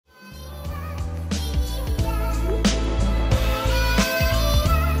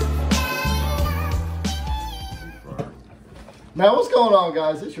Man, what's going on,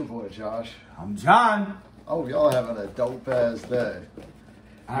 guys? It's your boy, Josh. I'm John. Oh, y'all having a dope-ass day.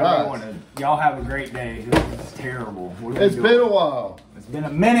 Y'all have a great day. This is terrible. It's been a while. It's been a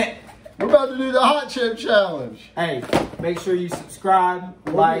minute. We're about to do the hot chip challenge. Hey, make sure you subscribe,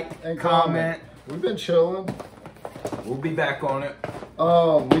 like, and comment. We've been chilling. We'll be back on it.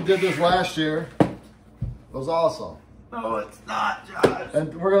 We did this last year. It was awesome. No, it's not, Josh.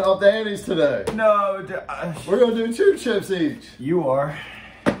 And we're going to up the antes today. No, Josh. We're going to do 2 chips each. You are.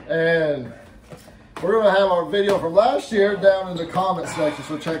 And we're going to have our video from last year down in the comment section,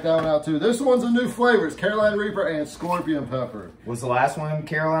 so check that one out too. This one's a new flavor. It's Carolina Reaper and Scorpion Pepper. Was the last one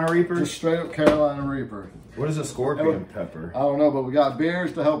Carolina Reaper? Just straight up Carolina Reaper. What is a Scorpion Pepper? I don't know, but we got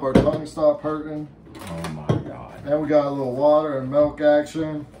beers to help our tongue stop hurting. Oh my God. And we got a little water and milk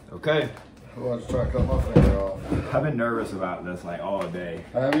action. Okay. I'll just try to cut my finger off. I've been nervous about this like all day.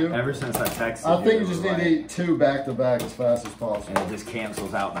 Have you? Ever since I texted you. I think you just need to eat 2 back to back as fast as possible. And it just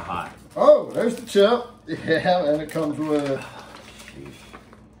cancels out the hot. Oh, there's the chip. Yeah, and it comes with...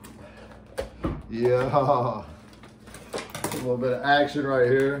 Yeah. A little bit of action right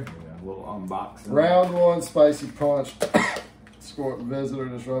here. Yeah, a little unboxing. Round 1, spicy punch. Scorpion visitor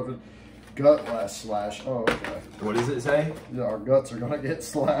disrupted. Gut slash. Oh, okay. What does it say? Yeah, our guts are gonna get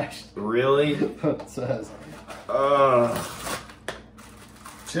slashed. Really? It says.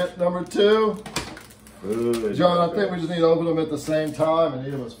 Chip number 2. Good. John, I think we just need to open them at the same time and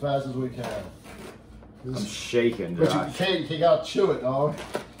eat them as fast as we can. I'm shaking, But Josh. you can't, you gotta chew it, dog.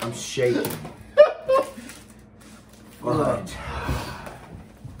 I'm shaking. Alright.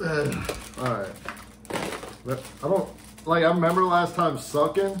 Alright. I don't, like, I remember last time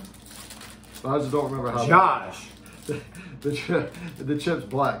sucking, but I just don't remember how. Josh! The chip's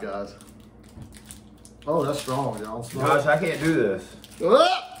black, guys. Oh, that's strong, y'all. Josh, I can't do this.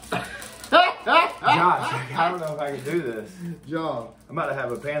 Josh, I don't know if I can do this. John. I'm about to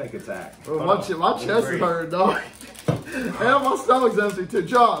have a panic attack. Oh, my chest is hurting, dog. And my stomach's empty too.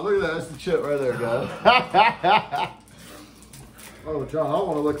 John, look at that. That's the chip right there, guys. Oh, John, I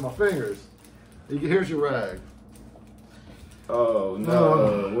want to lick my fingers. Here's your rag. Oh,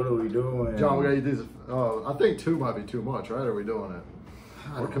 no. What are we doing? John, we got to eat these. I think 2 might be too much, right? Are we doing it?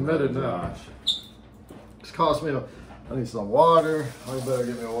 We're committed now. Josh. It's cost me I need some water. I better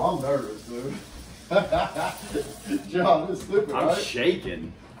get me a I'm nervous, dude. John, this is stupid, I'm right?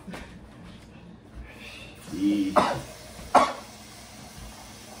 shaking.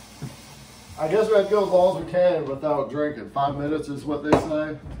 I guess we have to go as long as we can without drinking. 5 minutes is what they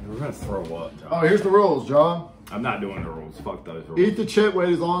say. We're going to throw up, Josh. Oh, here's the rules, John. I'm not doing the rules. Fuck those rules. Eat the chip,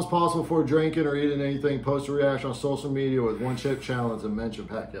 wait as long as possible before drinking or eating anything. Post a reaction on social media with 1 chip challenge and mention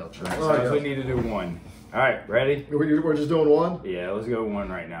PAQUI challenge. So we need to do 1. All right, ready? We're just doing 1? Yeah, let's go 1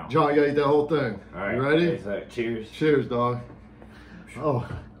 right now. John, you gotta eat that whole thing. All right. You ready? Okay, so cheers. Cheers, dog. Oh.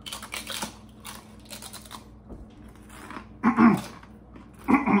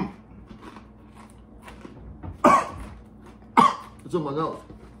 It's in my nose.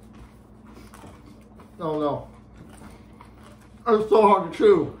 Oh no. It's so hard to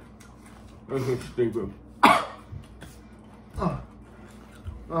chew. This is stupid. All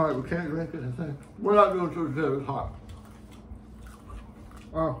right, we can't drink it. I think we're not doing too good. It's hot.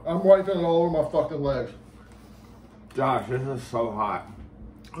 I'm wiping it all over my fucking legs. Josh, this is so hot.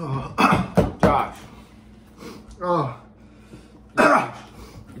 Oh. Josh. Oh.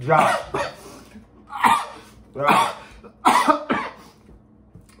 Josh. Josh.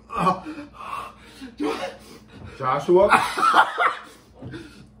 Joshua.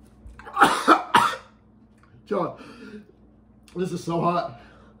 John, this is so hot.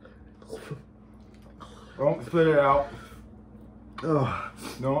 Don't spit it out. Oh.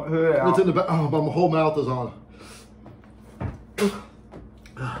 Don't spit it out. It's in the back. Oh, my whole mouth is on.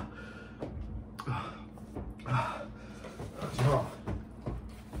 Oh.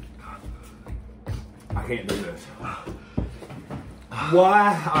 I can't do this.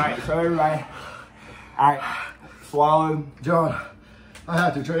 Why? Alright, so everybody. Alright, swallow. John, I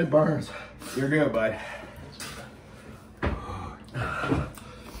have to. Trade burns. You're good, bud.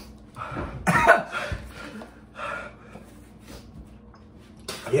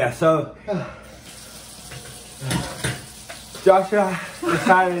 Yeah, so Joshua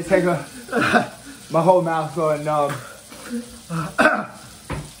decided to take my whole mouth going numb.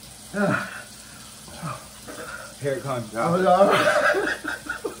 Here it comes, Josh.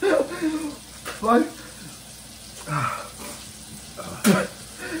 What?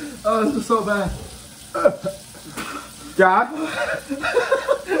 Oh, this is so bad. Josh?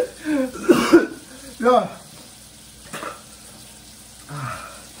 Yeah.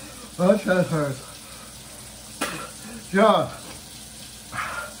 My chest hurts. John.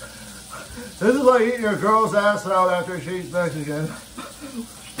 This is like eating your girl's ass out after she eats Mexican.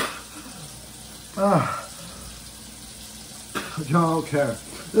 John, I don't care.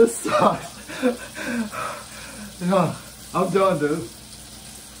 This sucks. John, I'm done, dude.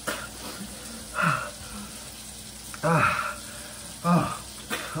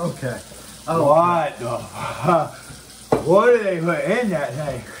 Okay. What the fuck? What do they put in that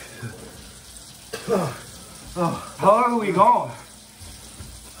thing? How long are we gone?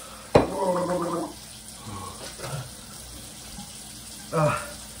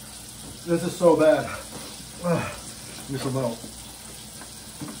 This is so bad. Need some milk.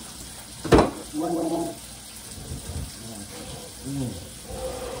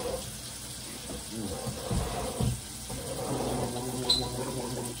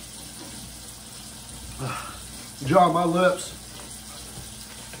 John, my lips.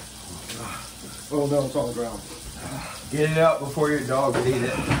 Oh no, it's on the ground. Get it out before your dog eat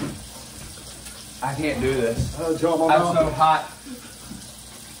it. I can't do this. John, my I'm mouth. so hot.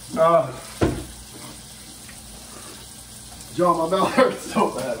 John, my mouth hurts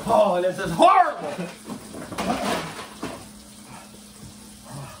so bad. Oh, this is horrible.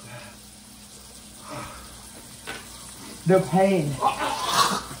 The pain.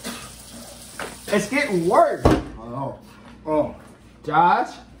 It's getting worse. I know. Oh.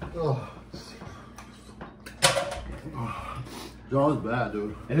 Josh? Oh. John, it's bad,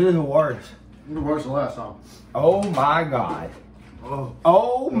 dude. It is worse. It's worse than last time. Oh my God.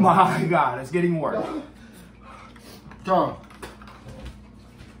 Oh my God, it's getting worse. John.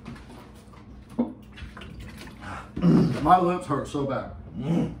 My lips hurt so bad.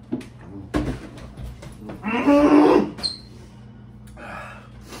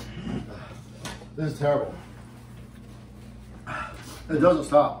 This is terrible. It doesn't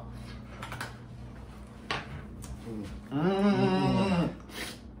stop.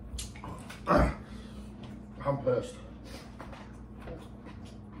 I'm pissed.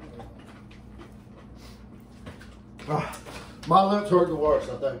 My lips hurt the worst,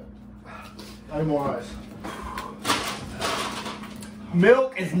 I think. I need more ice.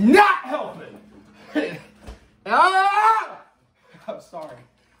 Milk is not helping. Ah! I'm sorry.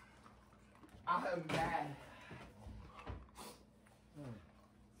 I am mad.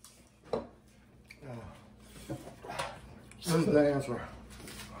 This is the answer.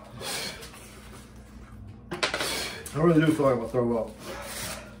 I really do feel like I'm gonna throw up.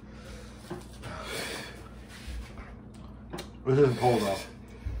 This isn't cold enough.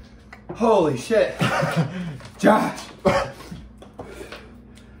 Holy shit. Josh.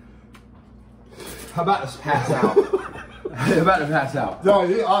 I'm about to pass out. I'm about to pass out. No,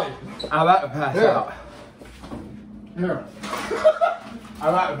 you eat ice. I'm about to pass out. Here. I'm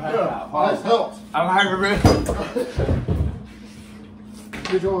about to pass out. Ice helps. I'm hungry.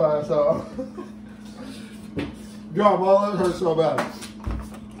 Get your ass out. God, my lips hurt so bad.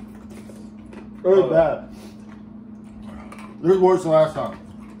 It's bad. This is worse than last time.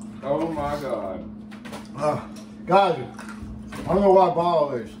 Oh my God. Guys, I don't know why I bought all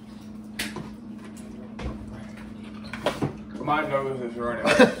these. My nose is running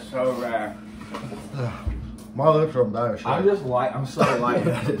so bad. My lips are bad as shit. I'm so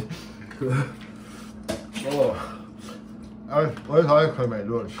lightheaded. Oh. This ice cream ain't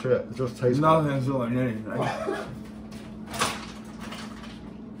doing shit. It just tastes good. Nothing's doing anything.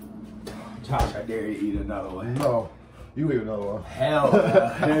 Josh, I dare you to eat another one. No. You eat another one. Hell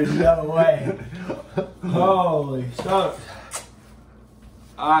no. There's no way. Holy smokes.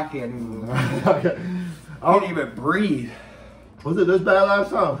 I can't even. I can't even breathe. Was it this bad last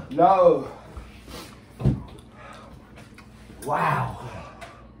time? No. Wow.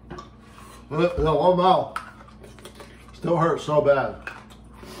 No, one mouth. Still hurts so bad.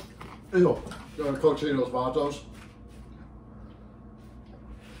 Ew. You want to cook Cheetos, Vatos?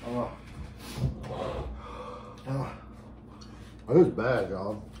 This is bad,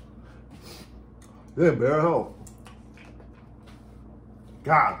 y'all. This is bare hell.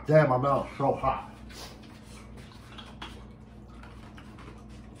 God damn, my mouth's so hot.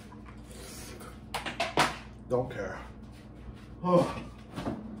 Don't care. Oh.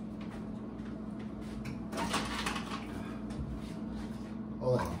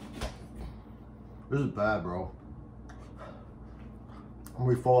 Oh. This is bad, bro. I'm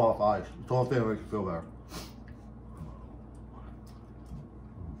gonna fall off ice. It's the only thing that makes you feel better.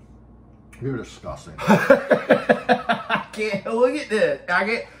 You're disgusting. I can't look at this.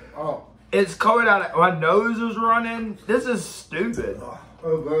 Oh. It's coming out of my nose is running. This is stupid.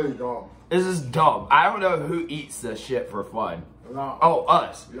 It's very dumb. This is dumb. I don't know who eats this shit for fun. No. Oh,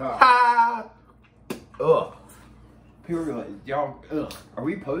 us. Yeah. Ha! Ugh. People are like, y'all, ugh. Are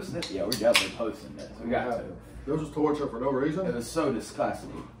we posting it? Yeah, we're definitely posting this. We got to. This was torture for no reason. It was so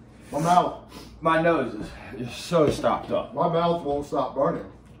disgusting. My mouth. My nose is so stopped up. My mouth won't stop burning.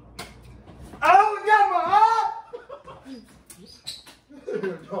 Oh, got my eye!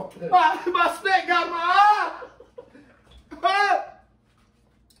 my snake got my eye!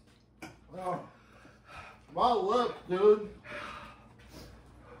 Oh, my lip, dude.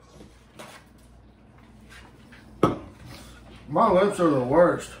 My lips are the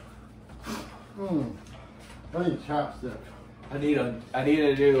worst. I need chapstick. I need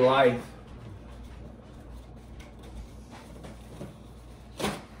a new life.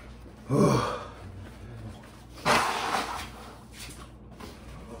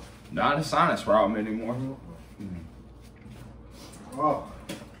 Not a sinus problem anymore. Oh,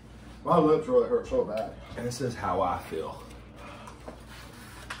 my lips really hurt so bad. And this is how I feel.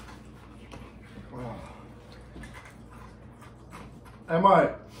 And my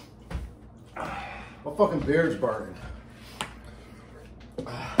fucking beard's burning.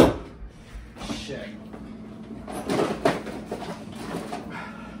 Shit.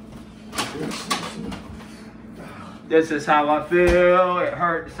 This is how I feel. It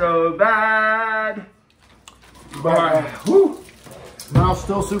hurts so bad. Whew. Mouth's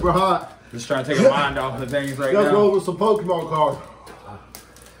still super hot. Just trying to take a mind off of things right Let's now. go with some Pokemon cards.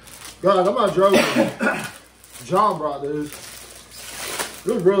 God, I'm not joking. John brought this.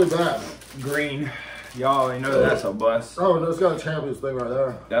 It was really bad. Green. Y'all already know that's a bust. Oh, it's got a Champions thing right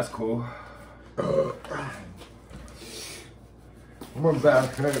there. That's cool. I'm in bad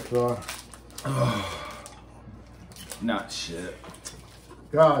shape, so. Not shit.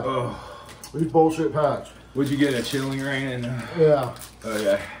 God, these bullshit packs. Would you get a chilling rain? Yeah.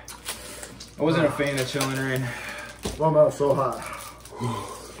 Okay. I wasn't a fan of chilling rain. My mouth's so hot.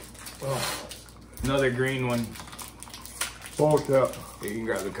 Another green one. Bullshit. You can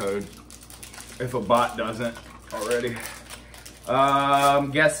grab the code. If a bot doesn't already. I'm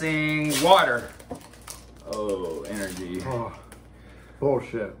guessing water. Oh, energy. Oh,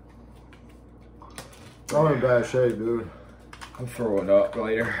 bullshit. I'm in bad shape, dude. I'll throw it up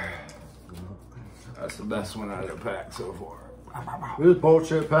later. That's the best one out of the pack so far. This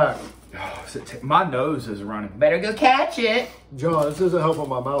bullshit pack. Oh, my nose is running. Better go catch it. John, this isn't helping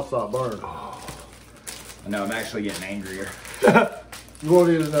my mouth stop burning. I know, I'm actually getting angrier. You won't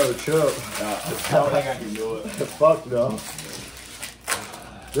need another chip. I don't think I can do it. Fuck no.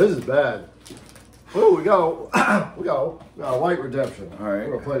 This is bad. Oh, we got a white redemption. All right.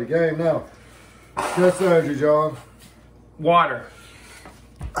 We're gonna play the game now. That's energy, John. Water.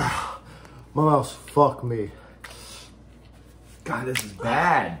 My mouth's fuck me. God, this is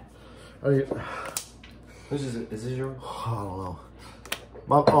bad. Is this yours? I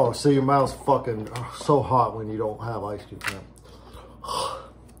don't know. See, your mouth's fucking so hot when you don't have ice cream.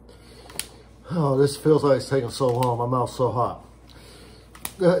 Oh, this feels like it's taking so long. My mouth's so hot.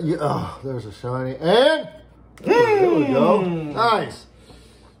 There's a shiny. And there we go. Nice.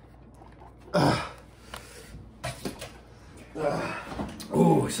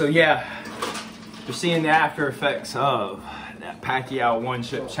 Ooh, so yeah, you're seeing the after effects of that PAQUI one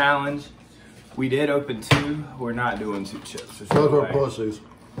chip challenge. We did open 2. We're not doing 2 chips. There's no Those are way. pussies.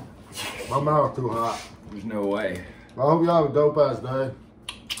 My mouth's too hot. There's no way. I hope y'all have a dope ass day.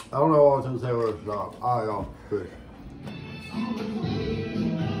 I don't know what to say where it's not. I am. Peace.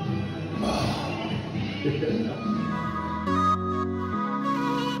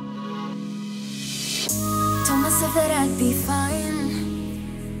 Told myself that I'd be fine,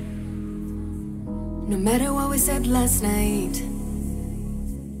 no matter what we said last night.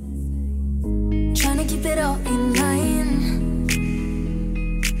 Trying to keep it all in